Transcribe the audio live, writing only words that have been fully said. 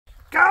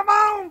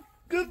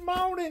Good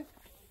morning.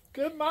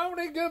 Good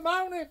morning. Good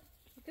morning.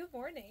 Good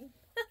morning.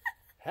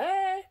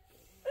 Hey.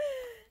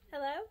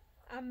 Hello.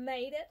 I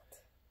made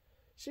it.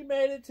 She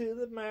made it to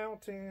the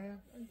mountain.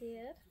 I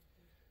did.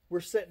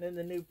 We're sitting in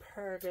the new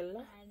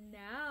pergola. I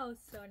know.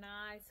 So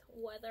nice.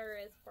 Weather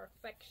is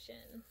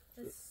perfection.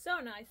 It's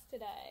so nice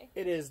today.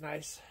 It is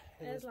nice.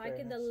 It's like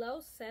in the low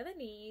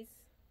 70s.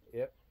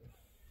 Yep.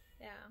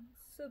 Yeah.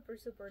 Super,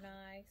 super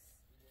nice.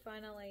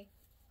 Finally.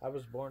 I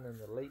was born in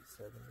the late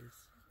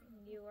 70s.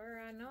 You were,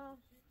 I know.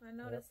 I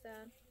noticed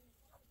that.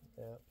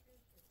 Yep.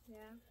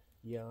 Yeah.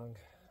 Young.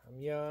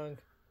 I'm young.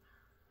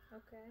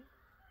 Okay.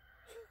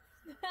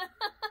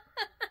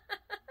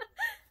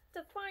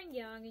 Define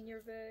young in your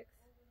books.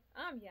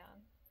 I'm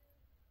young.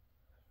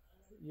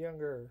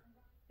 Younger.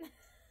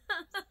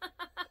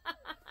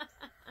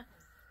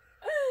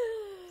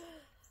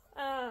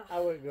 I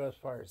wouldn't go as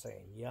far as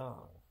saying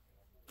young.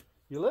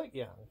 You look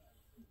young.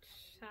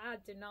 I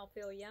do not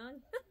feel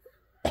young.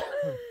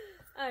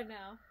 Oh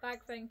no,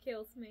 back pain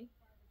kills me.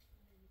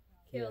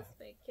 Kills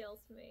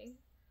me.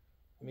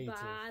 Me too.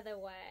 By the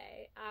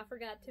way, I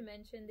forgot to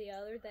mention the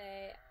other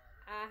day,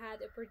 I had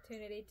the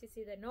opportunity to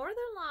see the northern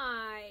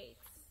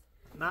lights.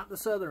 Not the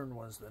southern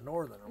ones, the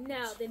northern ones.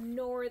 No, the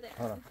northern.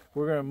 Hold on.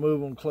 We're going to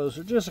move them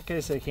closer just in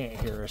case they can't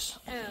hear us.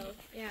 Oh,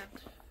 yeah.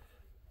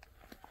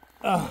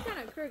 Oh. It's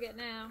kind of crooked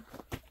now.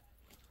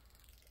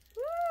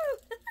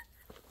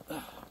 Woo!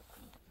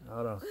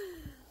 Hold on.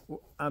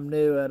 I'm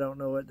new. I don't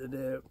know what to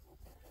do.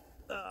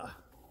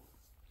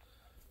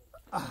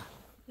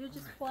 You're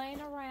just playing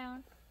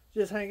around.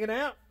 Just hanging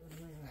out.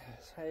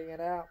 Just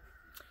hanging out.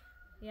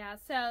 Yeah,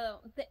 so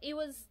it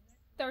was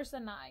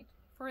Thursday night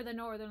for the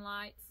northern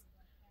lights.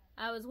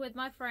 I was with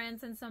my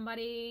friends and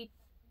somebody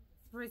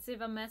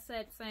received a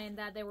message saying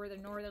that they were the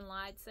northern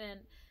lights,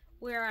 and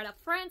we're at a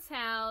friend's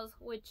house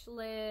which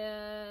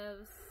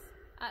lives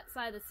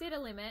outside the city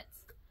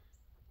limits,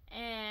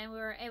 and we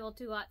were able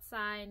to go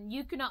outside, and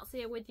you could not see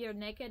it with your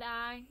naked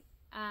eye.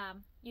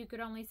 You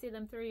could only see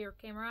them through your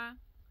camera,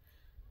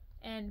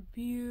 and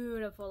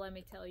beautiful, let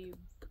me tell you.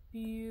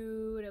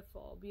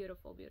 Beautiful,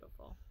 beautiful,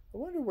 beautiful. I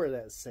wonder where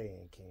that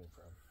saying came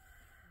from.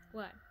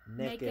 What?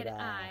 Naked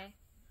eye.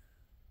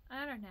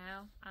 I don't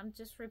know. I'm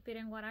just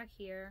repeating what I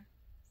hear.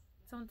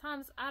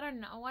 Sometimes I don't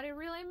know what it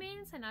really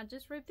means, and I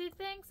just repeat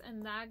things,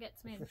 and that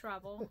gets me in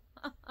trouble.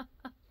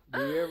 Do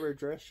you ever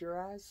dress your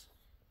eyes?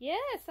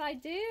 Yes, I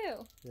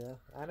do. Yeah,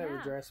 I never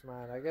dress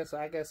mine. I guess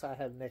I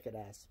have naked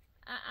eyes.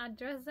 I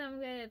dress them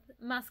with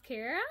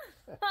mascara.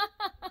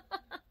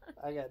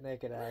 I got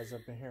naked eyes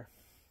up in here.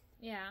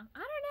 Yeah, I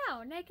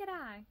don't know. Naked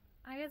eye.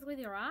 I guess with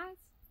your eyes.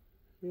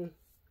 Yeah.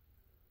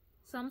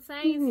 Some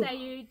sayings that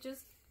you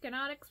just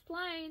cannot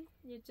explain.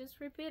 You just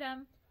repeat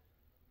them.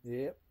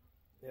 Yep.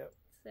 Yep.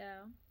 So.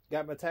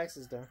 Got my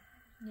taxes done.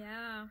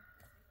 Yeah.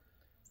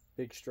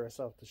 Big stress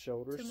off the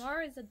shoulders.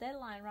 Tomorrow is the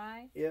deadline,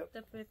 right? Yep.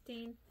 The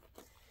 15th.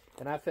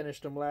 And I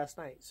finished them last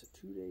night, so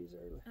 2 days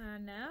early. I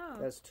know.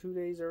 That's 2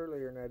 days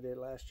earlier than I did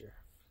last year.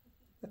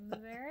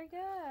 Very good.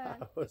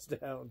 I was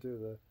down to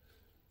the...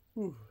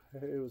 Whew,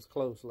 it was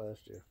close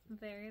last year.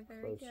 Very,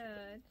 very close.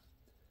 Good.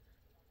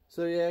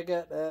 So yeah, I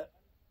got that.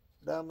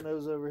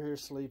 Domino's over here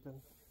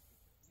sleeping.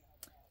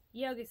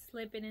 Yogi's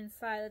sleeping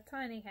inside the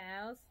tiny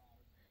house.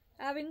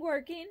 I've been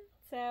working,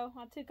 so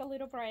I took a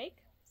little break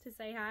to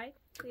say hi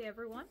to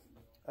everyone.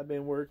 I've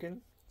been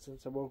working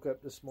since I woke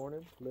up this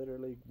morning.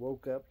 Literally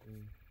woke up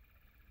and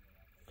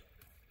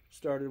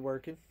started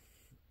working.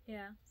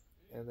 Yeah.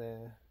 And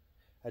then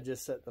I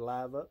just set the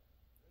live up.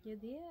 You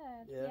did.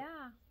 Yep.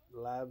 Yeah.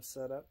 Live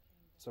set up.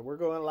 So we're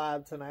going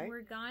live tonight.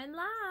 We're going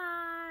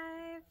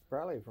live.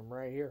 Probably from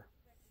right here.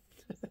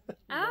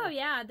 Oh,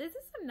 yeah. This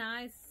is a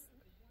nice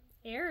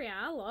area.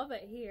 I love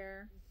it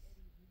here.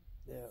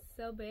 Yeah.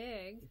 So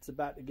big. It's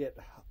about to get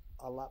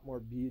a lot more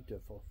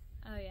beautiful.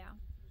 Oh, yeah.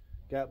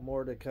 Got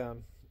more to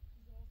come.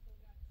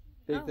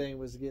 Big thing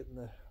was getting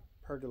the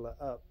pergola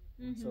up.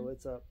 So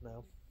it's up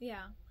now.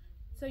 Yeah.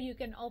 So you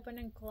can open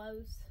and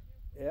close.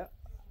 Yeah.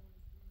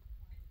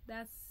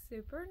 That's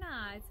super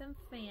nice and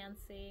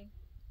fancy.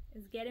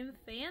 It's getting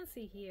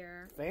fancy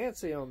here.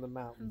 Fancy on the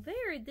mountain.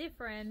 Very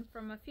different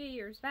from a few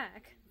years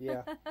back.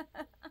 Yeah.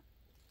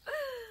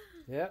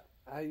 Yeah.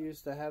 I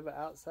used to have an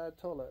outside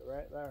toilet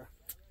right there.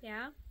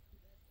 Yeah?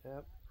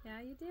 Yep.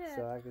 Yeah, you did.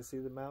 So I could see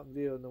the mountain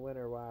view in the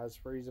winter while I was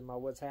freezing my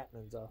what's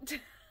happenings off.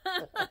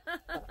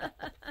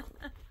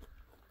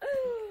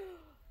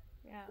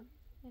 Yeah.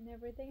 And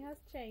everything has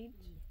changed.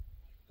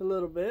 A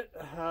little bit.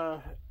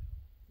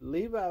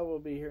 Levi will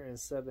be here in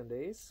 7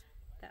 days.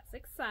 That's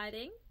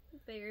exciting.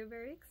 Very,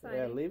 very exciting.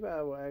 Yeah,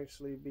 Levi will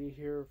actually be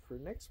here for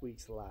next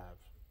week's live.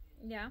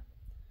 Yeah.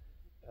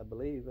 I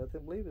believe. I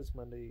believe it's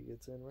Monday he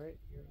gets in, right?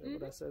 Is that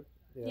what I said?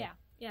 Yeah.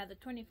 Yeah, the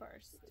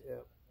 21st.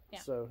 Yep. Yeah.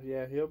 So,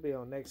 yeah, he'll be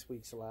on next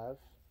week's live.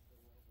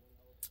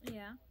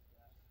 Yeah.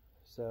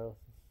 So,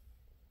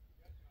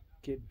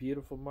 get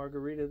beautiful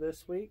Margarita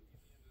this week.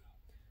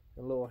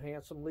 And little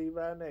handsome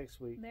Levi next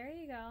week. There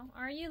you go.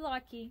 Aren't you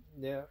lucky?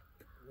 Yeah.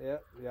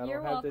 Yep. Y'all You're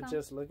don't have welcome. to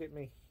just look at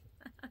me.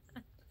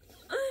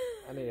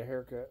 I need a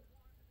haircut.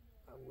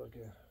 I'm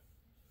looking.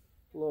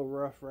 A little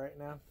rough right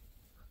now.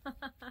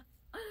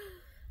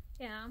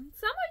 Yeah.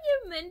 Some of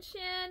you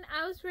mentioned,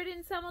 I was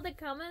reading some of the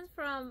comments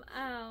from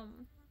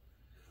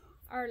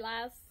our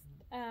last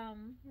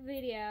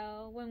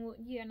video when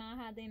you and I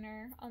had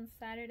dinner on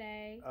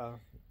Saturday. Oh,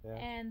 yeah.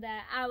 And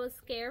I was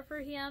scared for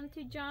him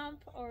to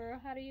jump, or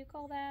how do you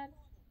call that?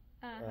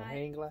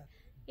 Hang glide?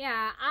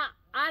 Yeah,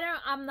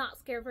 I'm not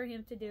scared for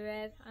him to do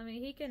it. I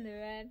mean, he can do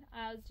it.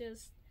 I was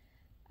just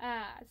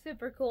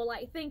super cool,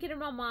 like thinking in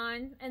my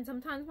mind. And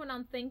sometimes when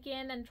I'm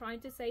thinking and trying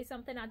to say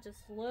something, I just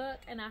look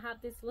and I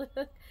have this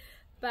look.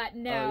 But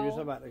no. Oh, you're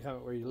talking about the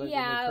comment where you look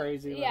at me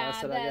crazy when I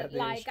said I got the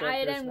like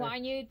I didn't now?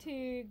 want you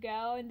to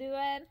go and do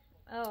it.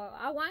 Oh,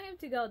 I want him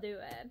to go do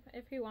it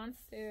if he wants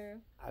to.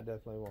 I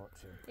definitely want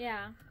to.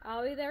 Yeah,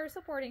 I'll be there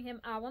supporting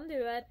him. I won't do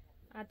it.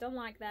 I don't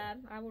like that.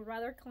 I would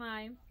rather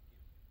climb.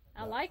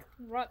 I like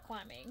rock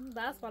climbing.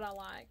 That's what I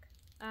like.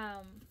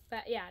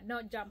 But yeah,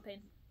 not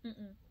jumping.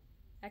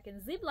 I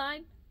can zip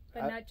line,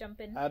 but not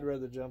jumping. I'd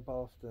rather jump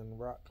off than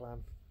rock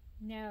climb.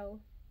 No.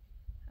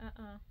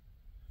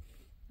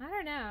 I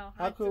don't know.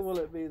 How cool will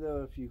it be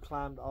though if you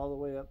climbed all the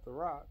way up the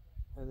rock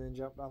and then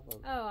jumped off of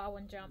it? Oh, I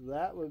wouldn't jump.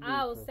 That would be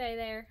I will cool. stay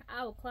there.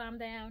 I will climb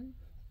down.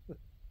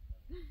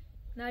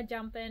 Not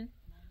jumping.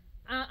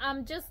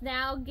 I'm just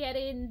now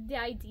getting the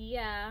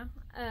idea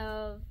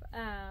of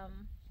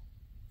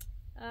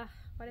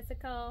what is it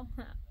called?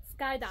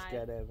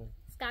 Skydiving.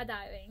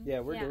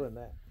 Yeah, we're doing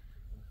that.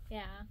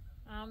 Yeah.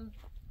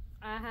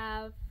 I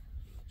have.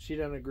 She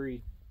done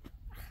agreed.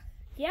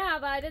 Yeah,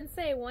 but I didn't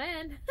say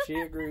when. She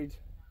agreed.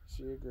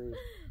 She agreed.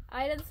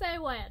 I didn't say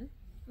when.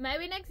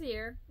 Maybe next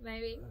year.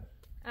 Maybe.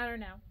 I don't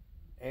know.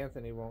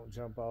 Anthony won't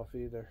jump off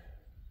either.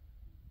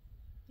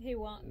 He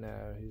won't.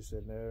 No, he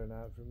said no,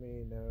 not for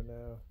me.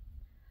 No.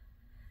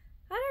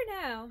 I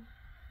don't know.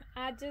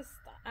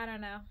 I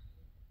don't know.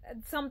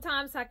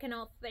 Sometimes I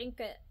cannot think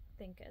it.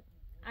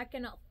 I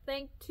cannot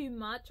think too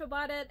much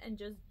about it and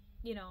just,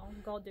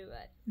 go do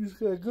it. You just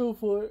gotta go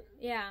for it.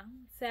 Yeah.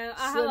 So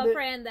I have a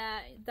friend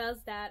that does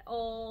that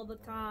all the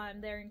time.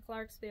 They're in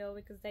Clarksville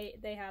because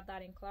they have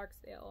that in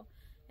Clarksville.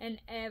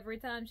 And every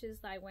time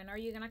she's like, when are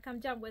you going to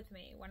come jump with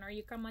me? When are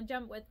you come and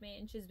jump with me?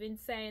 And she's been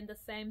saying the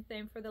same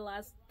thing for the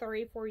last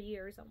 3-4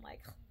 years. I'm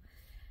like,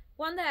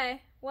 one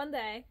day.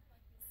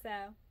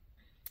 So,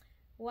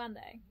 one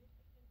day.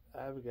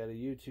 I've got a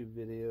YouTube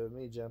video of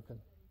me jumping.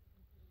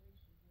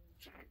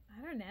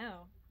 I don't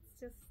know.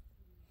 It's just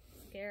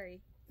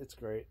scary. It's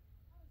great.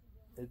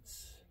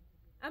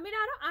 I mean,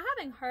 I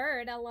haven't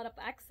heard a lot of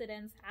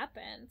accidents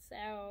happen,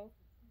 so.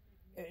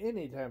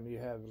 Anytime you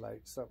have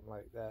like something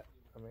like that,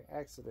 I mean,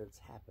 accidents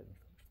happen.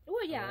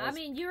 Well, yeah, I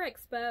mean, you're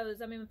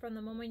exposed. I mean, from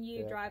the moment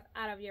you drive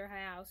out of your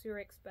house, you're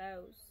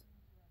exposed.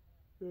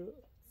 Yeah.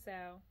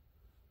 So.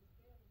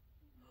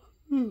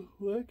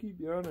 Well, I keep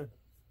yawning.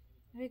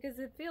 Because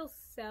it feels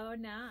so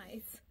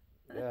nice.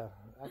 Yeah,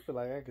 I feel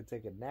like I could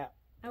take a nap.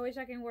 I wish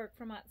I can work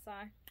from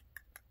outside.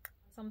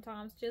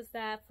 Sometimes just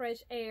that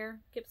fresh air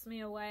keeps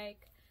me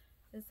awake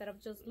instead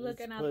of just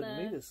looking at the. It's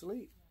putting me to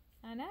sleep.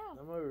 I know.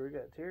 I'm over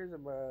here, got tears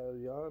in my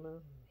eyes,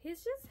 yawning.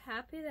 He's just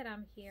happy that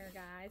I'm here,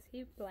 guys.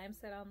 He blames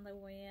it on the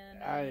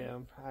wind. I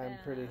am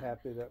pretty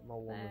happy that my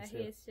woman's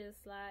here. He's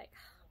just like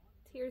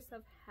tears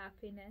of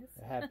happiness.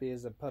 Happy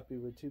as a puppy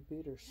with 2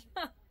 Peters.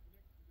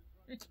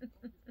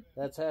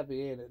 That's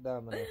happy, ain't it,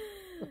 Domino?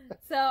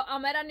 So I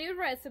made a new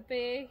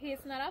recipe.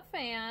 He's not a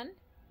fan.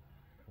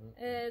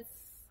 It's,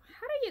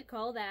 how do you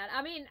call that?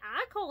 I mean,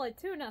 I call it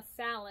tuna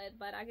salad,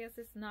 but I guess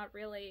it's not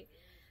really.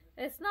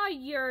 It's not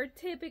your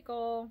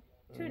typical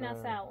tuna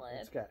salad.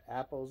 It's got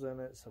apples in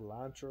it,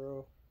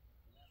 cilantro.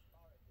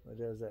 What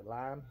is it,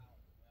 lime?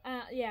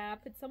 Yeah, I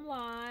put some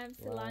lime,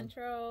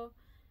 cilantro.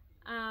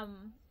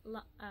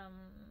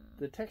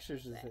 The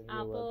textures just didn't go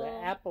apple. well.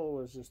 The apple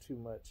was just too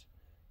much.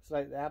 It's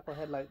like the apple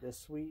had like this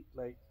sweet,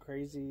 like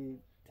crazy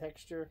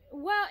texture.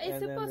 Well, it's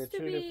and supposed then to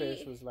the be. tuna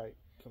fish was like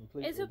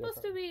completely. It's supposed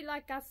different. to be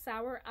like a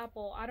sour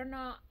apple. I don't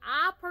know.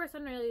 I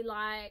personally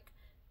like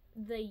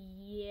the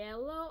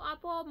yellow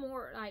apple,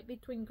 more like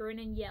between green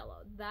and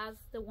yellow. That's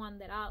the one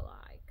that I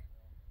like.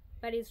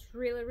 But it's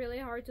really, really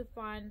hard to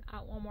find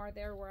at Walmart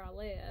there where I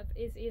live.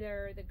 It's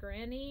either the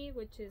granny,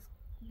 which is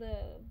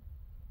the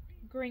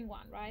green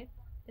one, right?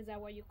 Is that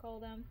what you call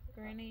them?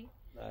 Granny?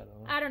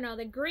 I don't know.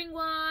 The green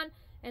one,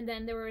 and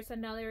then there was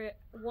another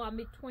one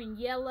between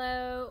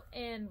yellow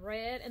and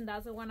red, and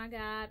that's the one I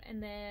got.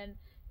 And then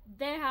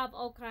they have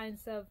all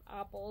kinds of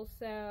apples,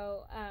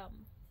 so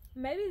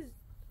maybe it's,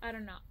 I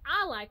don't know.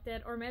 I liked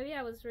it, or maybe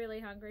I was really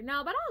hungry.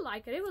 No, but I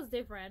liked it. It was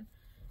different.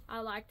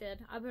 I liked it.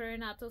 I put it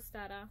in a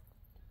tostada,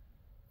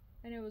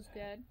 and it was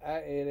good.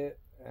 I ate it,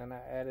 and I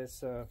added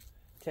some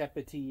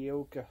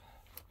tapatioca.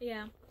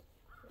 Yeah.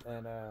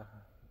 And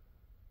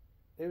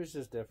it was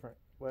just different.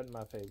 Wasn't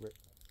my favorite.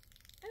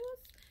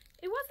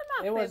 It wasn't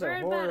my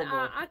favorite,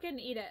 but I can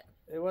eat it.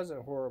 It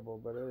wasn't horrible,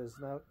 but it was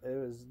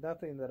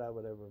nothing that I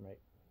would ever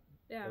make.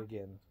 Yeah.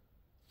 Again.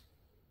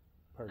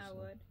 Personally.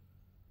 I would.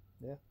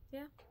 Yeah.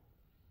 Yeah.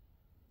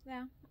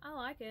 Yeah, I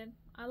like it.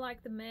 I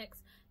like the mix.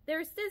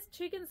 There's this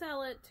chicken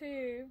salad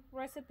too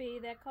recipe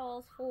that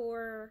calls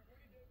for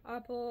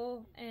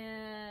apple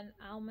and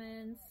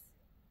almonds.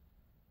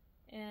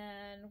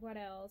 And what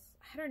else?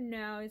 I don't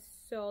know. It's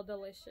so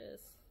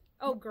delicious.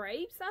 Oh,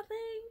 grapes, I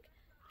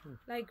think.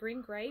 Like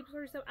green grapes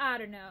or something. I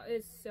don't know.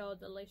 It's so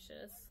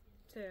delicious,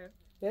 too.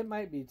 It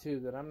might be, too,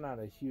 that I'm not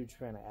a huge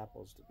fan of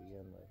apples to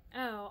begin with.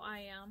 Oh,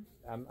 I am.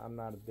 I'm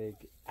not a big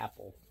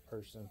apple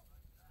person.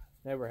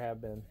 Never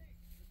have been.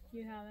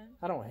 You haven't?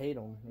 I don't hate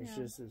them. It's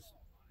Yeah. just,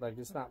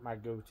 it's not my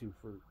go-to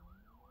fruit.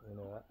 You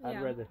know,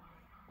 Yeah.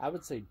 I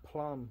would say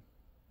plum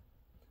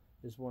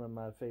is one of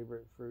my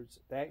favorite fruits.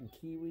 That and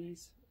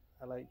kiwis.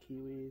 I like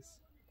kiwis.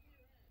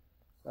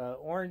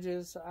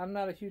 Oranges. I'm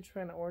not a huge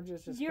fan of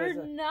oranges. Just You're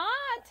 'cause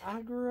not?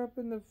 I grew up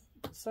in the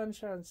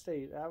Sunshine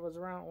State. I was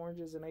around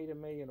oranges and ate a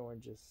million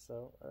oranges.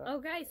 So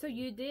Okay, so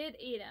you did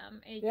eat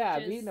them. yeah,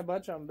 I've eaten a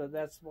bunch of them, but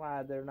that's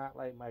why they're not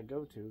like my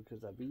go-to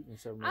because I've eaten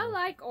so many. I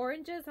like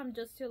oranges. I'm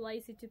just too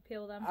lazy to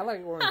peel them. I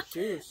like orange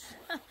juice.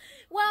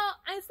 Well,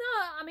 it's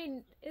not, I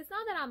mean, it's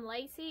not that I'm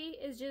lazy.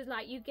 It's just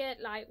like you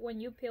get, like, when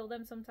you peel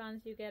them,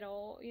 sometimes you get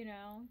all, you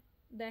know,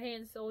 the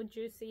hand's all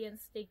juicy and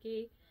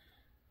sticky.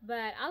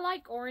 But I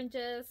like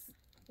oranges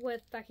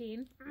with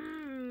tahini.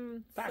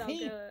 So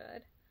Tahini.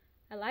 good.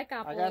 I like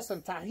apples. I got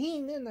some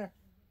tahini in there.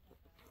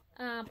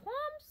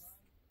 Plums,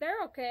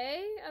 they're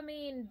okay. I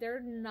mean,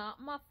 they're not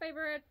my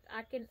favorite.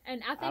 I think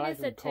like it's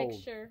the them cold.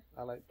 texture.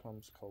 I like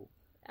plums cold.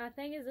 I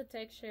think it's the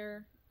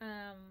texture.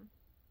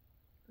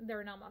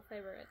 They're not my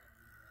favorite.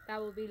 That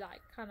would be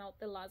like kind of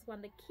the last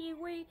one. The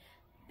kiwi,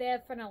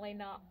 definitely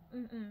not.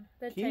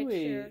 The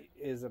Kiwi texture.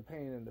 is a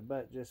pain in the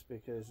butt just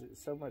because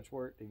it's so much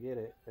work to get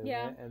it. And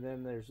Yeah.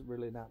 then there's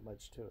really not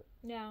much to it.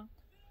 Yeah.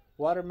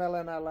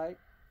 Watermelon I like.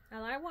 I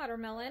like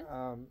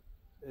watermelon.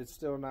 It's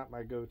still not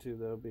my go-to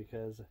though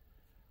because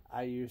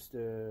I used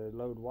to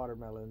load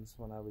watermelons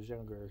when I was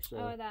younger.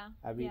 So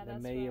I've eaten a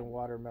million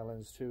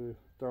watermelons too,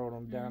 throwing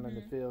them down in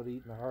the field,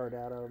 eating the heart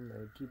out of them,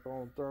 and keep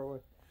on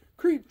throwing.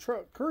 Creep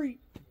truck,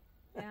 creep.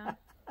 Yeah.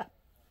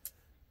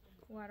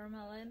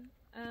 Watermelon.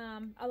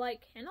 I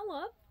like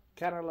cantaloupe.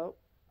 Cantaloupe.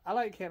 I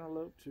like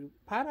cantaloupe too.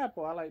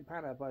 Pineapple. I like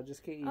pineapple. I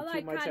just can't eat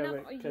too much of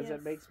it because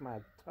it makes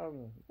my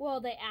tongue. Well,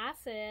 the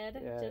acid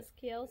just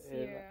kills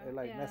you. It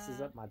like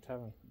messes up my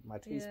tongue. My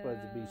taste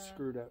buds would be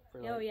screwed up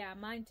for like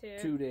mine too.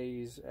 2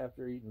 days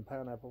after eating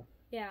pineapple.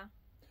 Yeah.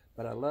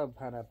 But I love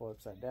pineapple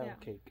upside down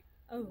cake.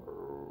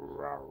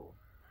 Oh.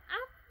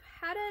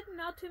 I've had it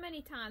not too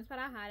many times, but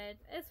I had it.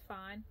 It's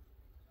fine.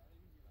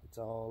 It's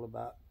all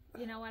about.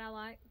 You know what I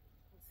like?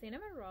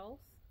 Cinnamon rolls.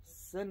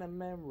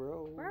 Cinnamon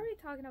rolls. Why are we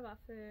talking about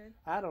food?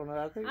 I don't know.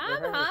 I think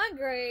I'm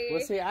hungry.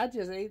 Well, see, I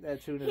just ate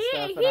that tuna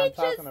stuff, and I'm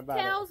talking about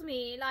it. He just tells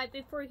me, like,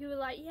 before he was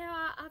like,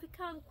 yeah, I've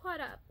become quite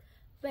a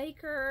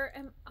baker,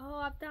 and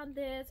I've done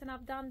this and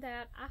I've done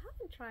that. I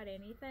haven't tried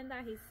anything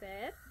that he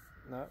said.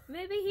 No.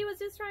 Maybe he was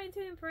just trying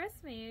to impress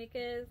me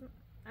because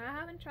I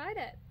haven't tried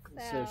it.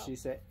 So she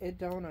said, "It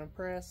don't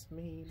impress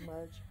me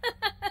much."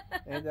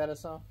 Ain't that a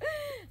song?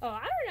 Oh,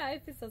 I don't know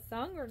if it's a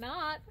song or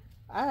not.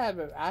 I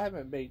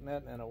haven't baked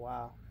nothing in a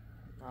while,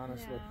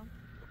 honestly. No.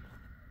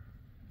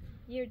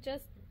 You're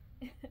just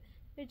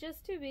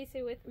too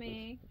busy with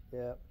me.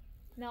 Yeah.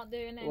 Not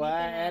doing anything. Well,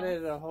 I else.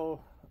 added a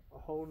whole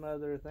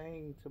nother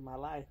thing to my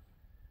life.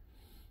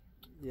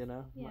 You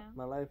know,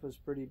 my life was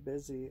pretty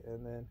busy,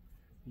 and then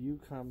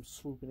you come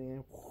swooping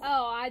in.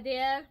 Oh, I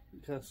did.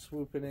 You come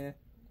swooping in.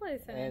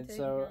 Listen and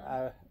so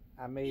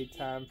I made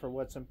time for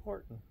what's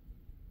important.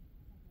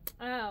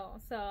 Oh,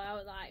 so I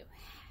was like,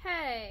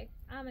 hey,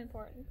 I'm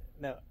important.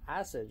 No,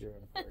 I said you're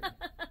important.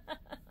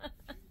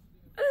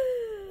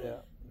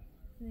 Yeah.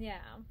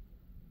 Yeah.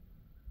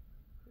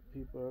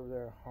 People over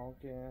there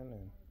honking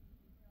and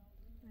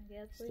I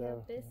guess we stuff.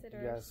 have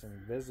visitors. You got some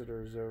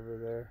visitors over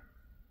there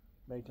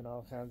making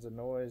all kinds of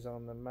noise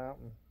on the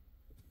mountain.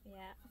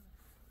 Yeah.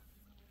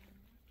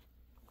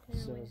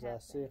 As soon as I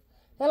see it.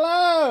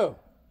 Hello!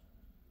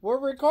 We're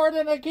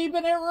recording and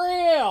keeping it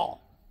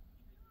real!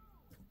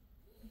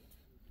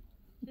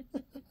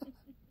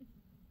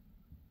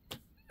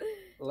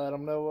 Let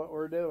them know what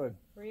we're doing.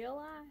 Real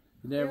life.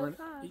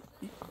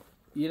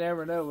 You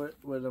never know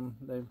with them.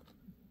 They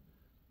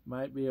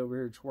might be over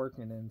here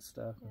twerking and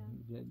stuff.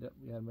 Yeah. And you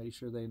gotta make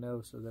sure they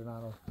know so they're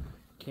not on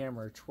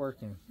camera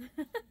twerking.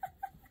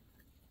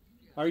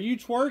 Are you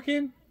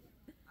twerking?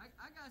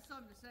 I got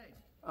something to say.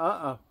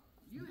 Uh-oh.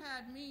 You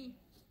had me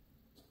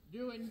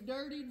doing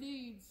dirty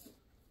deeds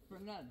for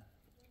nothing.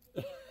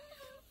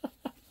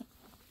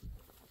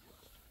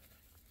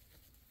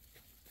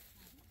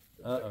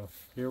 Uh-oh.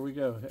 Here we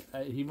go.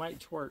 He might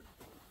twerk.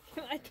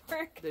 I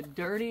twerk. The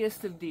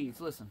dirtiest of deeds.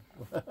 Listen.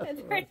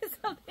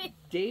 Something.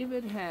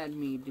 David had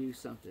me do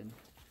something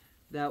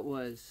that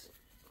was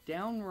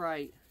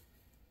downright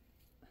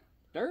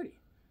dirty.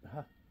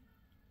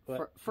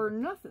 For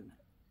nothing.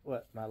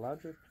 What, my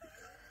laundry?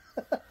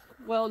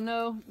 Well,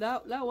 no,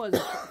 that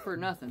wasn't for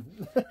nothing.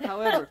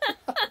 However,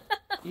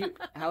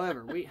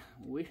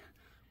 we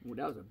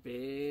that was a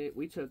big.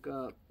 We took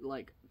up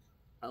like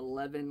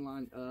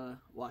 11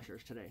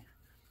 washers today,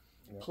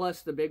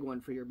 plus the big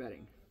one for your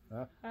bedding.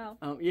 Huh?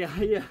 Oh.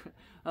 Yeah.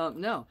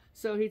 No.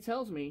 So he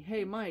tells me,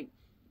 "Hey, Mike,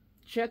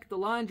 check the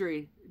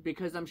laundry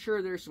because I'm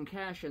sure there's some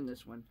cash in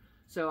this one.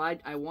 So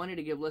I wanted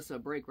to give Lissa a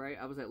break, right?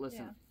 I was like,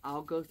 listen,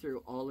 I'll go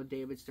through all of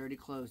David's dirty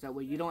clothes. That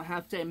way you don't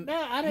have to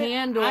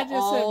handle all I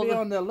just said be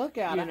on the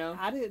lookout. You know?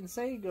 I didn't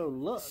say go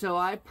look. So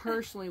I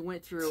personally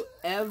went through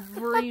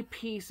every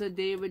piece of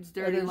David's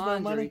dirty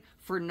laundry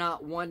for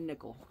not one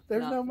nickel.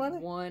 There's no money?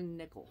 One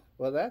nickel.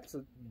 Well, that's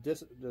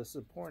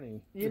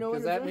disappointing. You know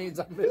what? Because that means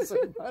I'm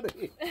missing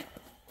money.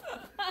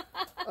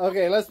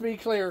 Okay, let's be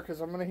clear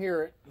because I'm going to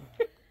hear it.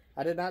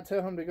 I did not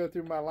tell him to go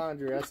through my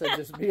laundry. I said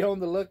just be on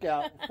the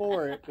lookout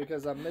for it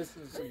because I'm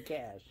missing some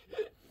cash.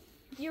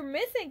 You're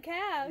missing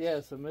cash?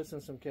 Yes, I'm missing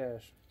some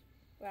cash.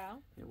 Wow.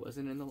 It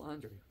wasn't in the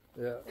laundry.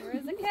 Yeah. Where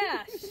is the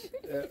cash?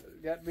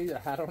 Got to be.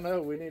 I don't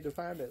know. We need to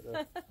find it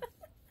though.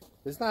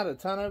 It's not a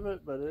ton of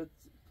it, but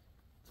it's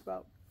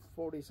about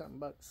 40-something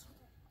bucks.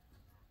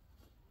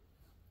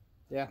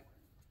 Yeah.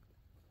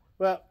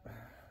 Well,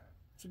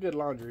 it's a good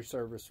laundry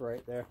service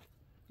right there.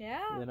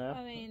 Yeah, you know,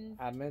 I mean,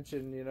 I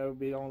mentioned, you know,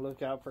 be on the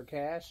lookout for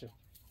cash. And,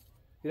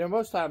 you know,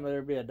 most time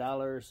there'd be $1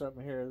 or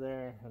something here or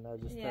there, and I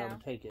just tell them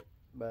to take it.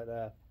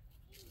 But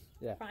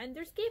yeah,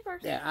 finders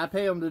keepers. Yeah, I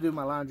pay them to do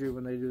my laundry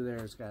when they do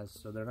theirs, guys.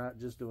 So they're not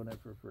just doing it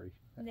for free.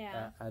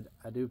 Yeah,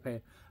 I do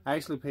pay. I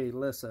actually pay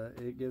Lissa.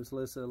 It gives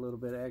Lissa a little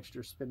bit of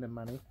extra spending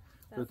money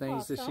for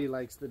things that she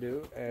likes to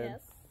do,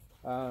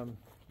 and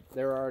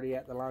they're already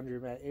at the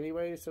laundromat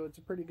anyway, so it's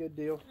a pretty good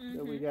deal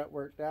that we got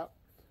worked out.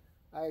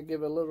 I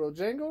give a little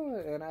jingle,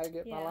 and I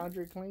get my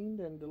laundry cleaned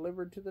and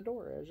delivered to the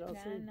door, as y'all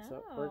see. So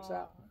it works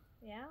out.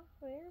 Yeah,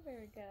 very,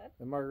 very good.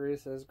 And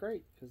Margarite says,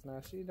 great, because now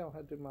she don't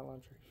have to do my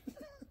laundry.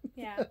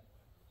 Yeah.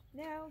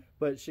 No.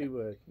 But she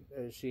would.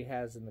 She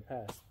has in the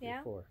past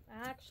before.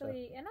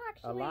 Actually, so, and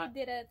actually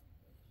did it,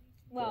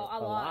 well, a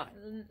lot.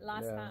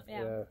 Last time,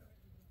 yeah.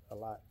 A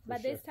lot.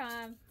 But this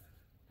time,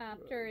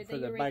 after the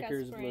Eureka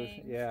bikers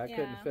Spring. I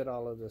couldn't fit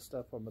all of the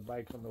stuff on the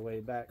bike on the way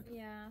back.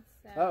 Yeah.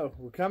 So. Oh,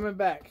 we're coming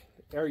back.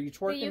 Are you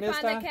twerking this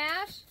time? Do you find the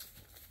cash?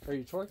 Are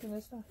you twerking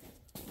this time?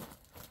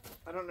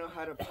 I don't know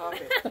how to pop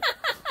it.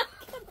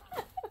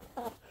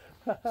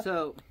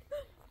 So,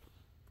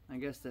 I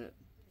guess that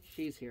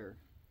she's here.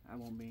 I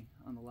won't be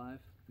on the live.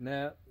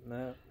 No,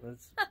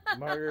 it's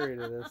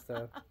Margarita this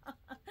time.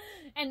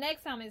 And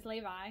next time is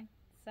Levi.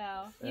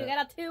 So, you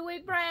got a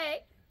 2-week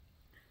break.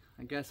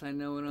 I guess I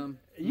know what I'm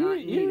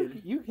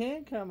You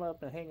can come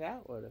up and hang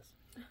out with us.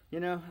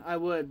 You know, I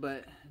would,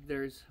 but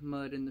there's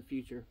mud in the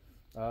future.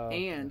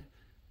 And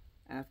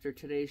after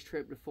today's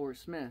trip to Fort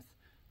Smith,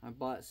 I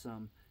bought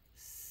some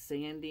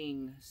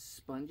sanding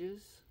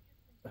sponges.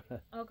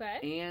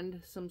 Okay.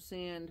 And some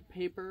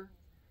sandpaper.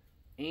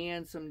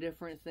 And some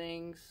different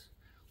things.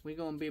 We're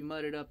going to be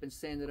mudded up and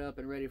sanded up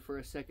and ready for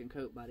a second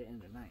coat by the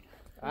end of the night.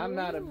 I'm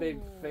not a big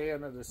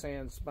fan of the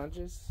sand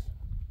sponges,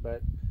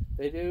 but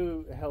they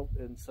do help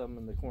in some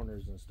in the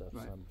corners and stuff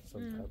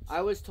sometimes.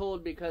 I was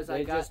told because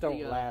they just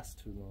don't last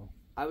too long.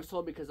 I was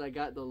told because I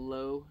got the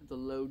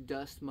low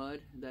dust mud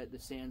that the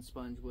sand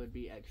sponge would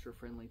be extra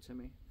friendly to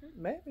me.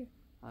 Maybe.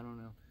 I don't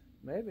know.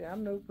 Maybe.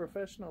 I'm no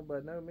professional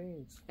by no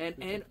means.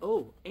 And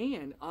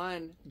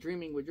on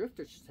Dreaming with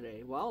Drifters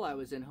today, while I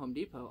was in Home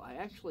Depot, I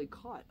actually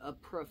caught a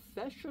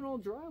professional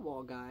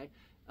drywall guy.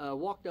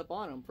 Walked up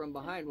on him from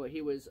behind while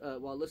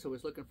Alyssa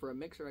was looking for a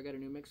mixer. I got a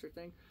new mixer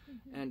thing.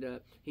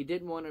 And he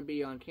didn't want to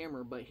be on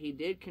camera, but he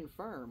did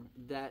confirm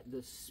that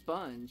the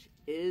sponge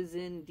is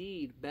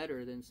indeed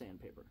better than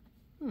sandpaper.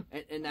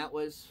 And that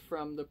was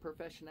from the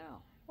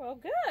professional. Well,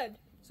 good.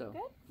 So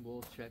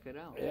we'll check it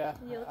out. Yeah,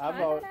 I've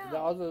bought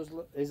all those.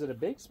 Is it a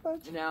big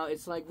sponge? Now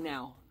it's like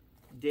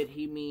did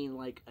he mean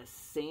like a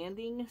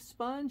sanding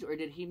sponge, or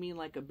did he mean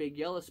like a big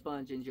yellow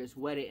sponge and just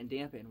wet it and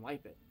damp it and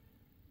wipe it?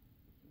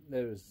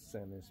 It was a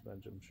sanding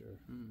sponge, I'm sure.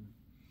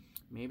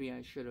 Maybe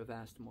I should have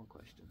asked more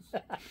questions.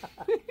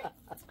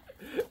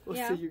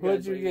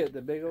 What'd you get?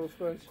 The big old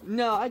sponge?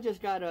 No, I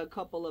just got a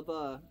couple of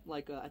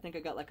I think I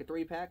got like a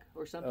 3-pack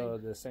or something. Oh,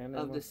 the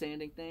sanding the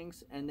sanding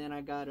things, and then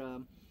I got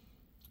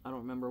I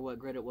don't remember what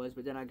grade it was,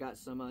 but then I got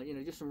some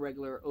just some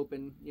regular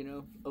open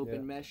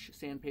mesh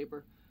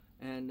sandpaper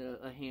and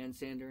a hand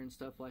sander and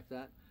stuff like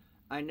that.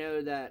 I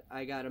know that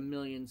I got 1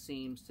 million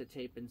seams to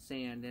tape and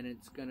sand, and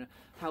it's gonna.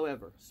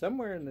 However,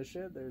 somewhere in the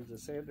shed there's a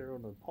sander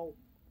on the pole.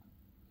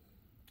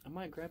 I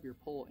might grab your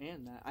pole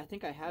and that. I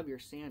think I have your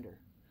sander.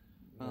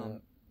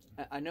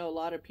 I know a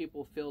lot of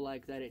people feel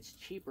like that it's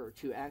cheaper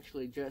to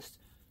actually just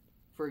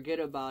forget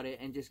about it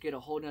and just get a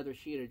whole nother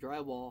sheet of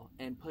drywall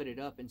and put it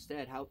up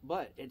instead.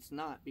 But it's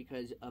not,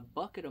 because a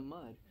bucket of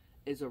mud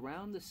is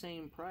around the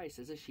same price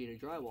as a sheet of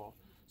drywall.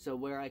 So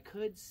where I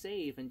could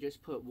save and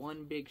just put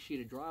one big sheet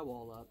of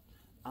drywall up,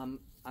 I'm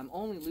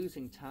only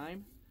losing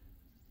time,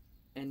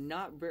 and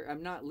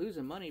I'm not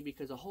losing money,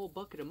 because a whole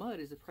bucket of mud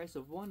is the price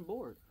of one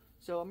board.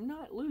 So I'm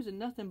not losing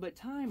nothing but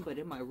time, but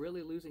am I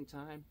really losing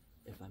time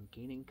if I'm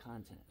gaining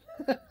content?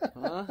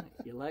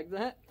 You like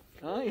that?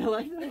 You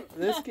like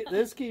that?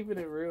 This keeping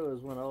it real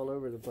is went all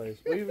over the place.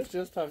 We was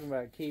just talking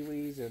about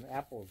kiwis and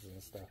apples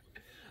and stuff.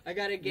 I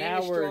got a game now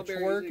of we're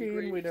strawberries.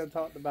 twerking. We done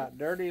talked about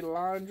dirty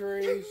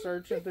laundry,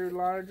 searching through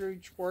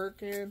laundry,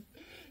 twerking.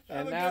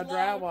 And now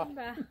drywall.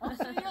 I'll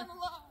see you on the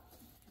live.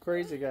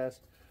 Crazy, guys.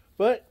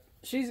 But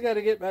she's got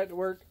to get back to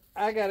work.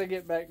 I got to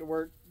get back to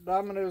work.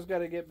 Domino's got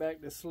to get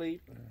back to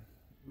sleep.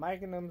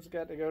 Mike and them's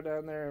got to go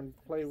down there and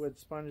play with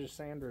sponge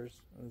sanders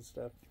and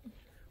stuff.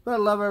 But I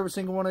love every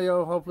single one of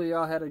y'all. Hopefully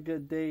y'all had a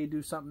good day.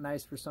 Do something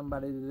nice for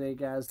somebody today,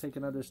 guys. Take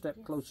another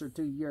step closer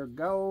to your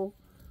goal.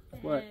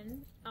 What?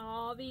 And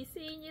I'll be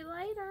seeing you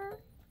later.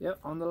 Yep,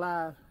 on the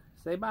live.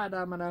 Say bye,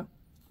 Domino.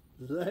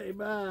 Say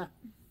bye.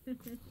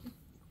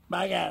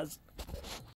 Bye, guys.